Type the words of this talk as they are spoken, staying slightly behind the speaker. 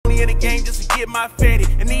in the game just to get my fatty.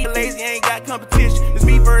 And these lazy ain't got competition. It's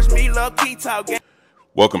me versus me, love Key Talk.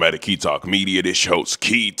 Welcome back to Key Talk Media. This your host,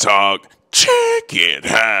 Key Talk. Check it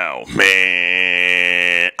out,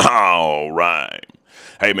 man. All right.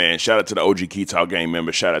 Hey, man, shout out to the OG Key Talk Game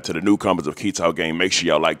members. Shout out to the newcomers of Key Talk Game. Make sure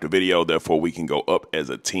y'all like the video. Therefore, we can go up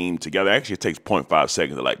as a team together. Actually, it takes 0.5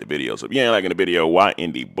 seconds to like the video. So if you ain't liking the video, why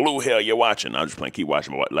in the blue hell you're watching? I'm just playing. Keep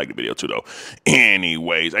watching, but like the video too, though.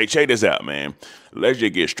 Anyways, hey, check this out, man. Let's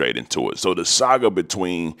just get straight into it. So the saga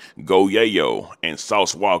between Go Yayo and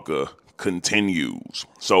Sauce Walka continues.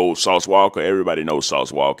 So Sauce Walka, everybody knows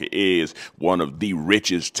Sauce Walka is one of the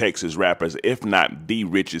richest Texas rappers, if not the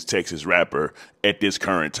richest Texas rapper at this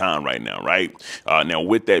current time right now, right? Now,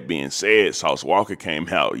 with that being said, Sauce Walka came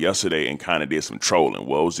out yesterday and kind of did some trolling.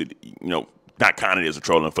 Well, was it, not kind of did some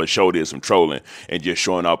trolling, for sure did some trolling, and just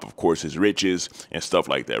showing off, of course, his riches and stuff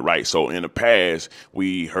like that, right? So in the past,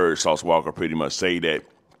 we heard Sauce Walka pretty much say that,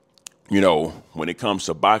 when it comes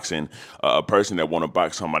to boxing, a person that want to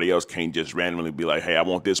box somebody else can't just randomly be like, hey, I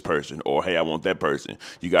want this person, or hey, I want that person.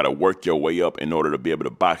 You got to work your way up in order to be able to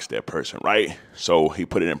box that person, right? So he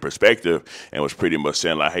put it in perspective and was pretty much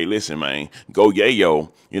saying like, hey, listen, man, Go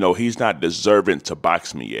Yayo, he's not deserving to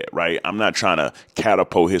box me yet, right? I'm not trying to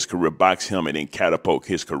catapult his career, box him and then catapult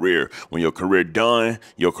his career. When your career done,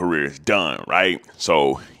 your career is done, right?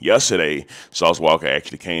 So yesterday, Sauce Walka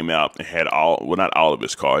actually came out and had not all of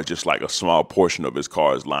his cards, just like a small portion of his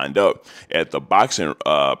cards lined up at the boxing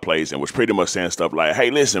place, and was pretty much saying stuff like, hey,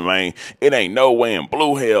 listen, man, it ain't no way in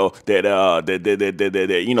blue hell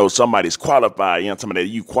that somebody's qualified, that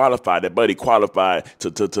you qualified, that buddy qualified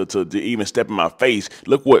to even step in my face.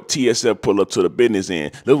 Look what TSF pull up to the business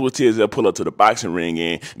in. Look what TSF pull up to the boxing ring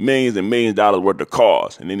in. Millions and millions of dollars worth of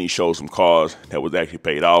cars. And then he showed some cars that was actually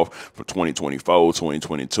paid off for 2024,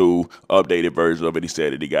 2022, updated version of it. He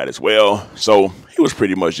said that he got as well. So he was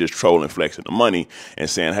pretty much just trolling, flexing the money and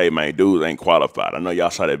saying, hey, man, dudes ain't qualified. I know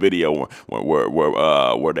y'all saw that video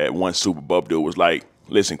where that one super buff dude was like,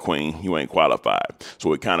 listen, Queen, you ain't qualified.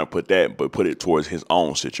 So it kind of put it towards his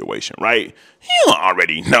own situation, right? You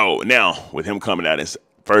already know. Now, with him coming out and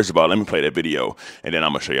first of all, let me play that video, and then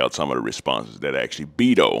I'm going to show y'all some of the responses that actually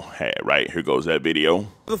Bedo had, right? Here goes that video.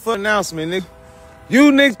 The fuck announcement, nigga.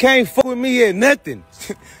 You niggas can't fuck with me at nothing.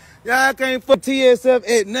 Y'all can't fuck TSF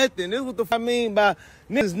at nothing. This is what the fuck I mean by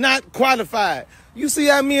niggas not qualified. You see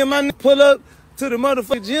how me and my niggas pull up to the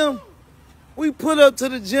motherfucking gym? We pull up to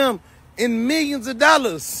the gym in millions of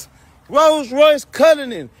dollars. Rolls Royce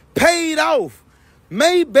Cullinan, paid off.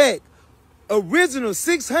 Maybach, original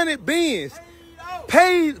 600 Benz,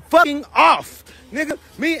 paid fucking off. Nigga,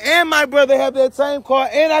 me and my brother have that same car,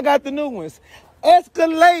 and I got the new ones.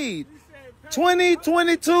 Escalade,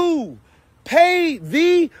 2022, paid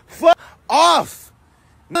the fuck off.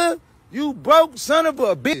 Nigga, you broke son of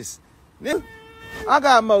a bitch. Nigga, I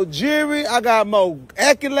got more jewelry, I got more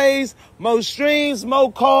accolades, more streams,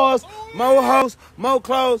 more cars, more hoes, more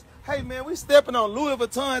clothes. Hey, man, we stepping on Louis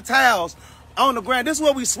Vuitton towels on the ground. This is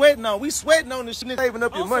what we sweating on. We sweating on this shit, saving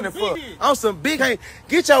up your money for. On some big, hey,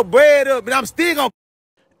 get your bread up, but I'm still gonna.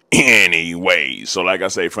 Anyway, so like I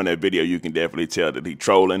say, from that video, you can definitely tell that he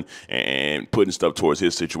trolling and putting stuff towards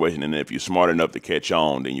his situation. And if you're smart enough to catch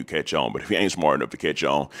on, then you catch on. But if you ain't smart enough to catch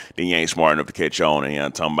on, then you ain't smart enough to catch on. And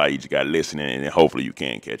I'm talking about you just got to listen, and then hopefully you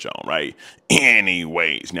can catch on, right?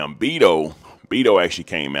 Anyways, now Bedo actually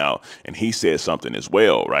came out and he said something as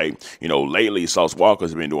well, right? Lately, Sauce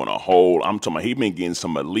Walka's been doing I'm talking about, he been getting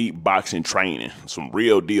some elite boxing training, some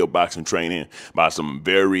real deal boxing training by some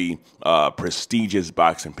very prestigious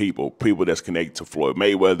boxing people that's connected to Floyd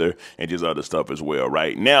Mayweather and just other stuff as well,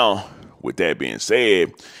 right? Now, with that being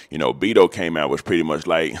said, Bedo came out, was pretty much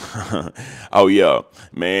like, oh yeah,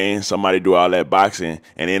 man, somebody do all that boxing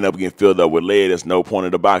and end up getting filled up with lead. That's no point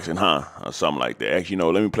of the boxing, huh? Or something like that.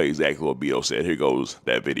 Actually, let me play exactly what Bedo said. Here goes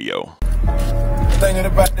that video.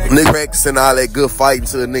 Nigga practicing all that good fighting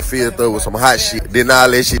till a nigga feel through with some hot shit. Then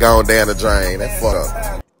all that shit going down the drain. That's fucked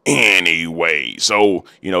up. Anyway, so,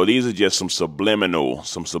 these are just some subliminal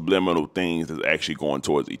things that's actually going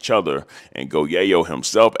towards each other. And Go Yayo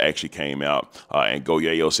himself actually came out and Go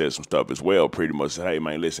Yayo said some stuff as well. Pretty much said, hey,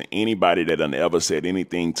 man, listen, anybody that done ever said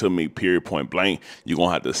anything to me, period, point blank, you're going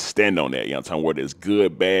to have to stand on that. You know what I'm talking about? Whether it's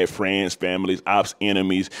good, bad, friends, families, ops,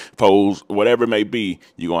 enemies, foes, whatever it may be,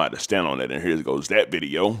 you're going to have to stand on that. And here goes that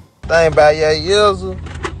video. Thing about Yayo,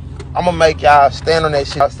 I'm going to make y'all stand on that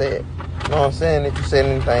shit I said. You know what I'm saying? If you said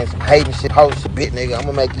anything, some hating shit, post shit, bitch, nigga, I'm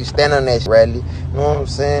gonna make you stand on that shit, Radley. You know what I'm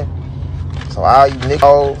saying? So all you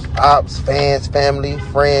niggas, ops, fans, family,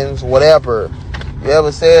 friends, whatever, you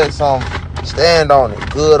ever said something Stand on it,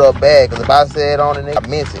 good or bad. Because if I said on it, nigga, I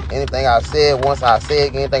meant it. Anything I said once, I say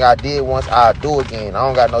again. Anything I did once, I do again. I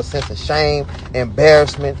don't got no sense of shame,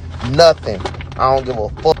 embarrassment, nothing. I don't give a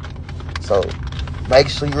fuck. So make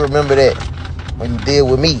sure you remember that when you deal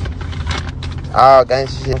with me. All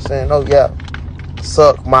gangsta shit. I'm saying, oh yeah,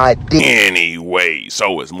 suck my dick. Anyway,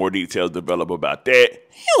 so as more details develop about that,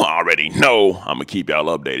 you already know I'm gonna keep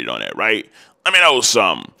y'all updated on that, right? Let me know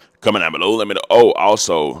something. Comment down below. Let me know. Oh,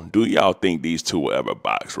 also, do y'all think these two will ever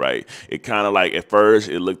box, right? It kind of like, at first,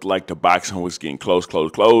 it looked like the boxing was getting close.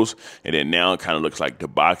 And then now it kind of looks like the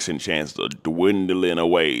boxing chances are dwindling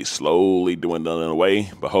away, slowly dwindling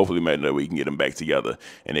away. But hopefully, maybe we can get them back together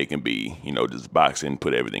and it can be, you know, just boxing,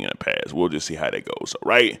 put everything in the past. We'll just see how that goes, all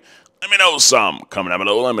right? Let me know something. Comment down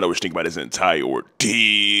below. Let me know what you think about this entire ordeal.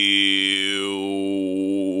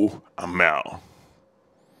 I'm out.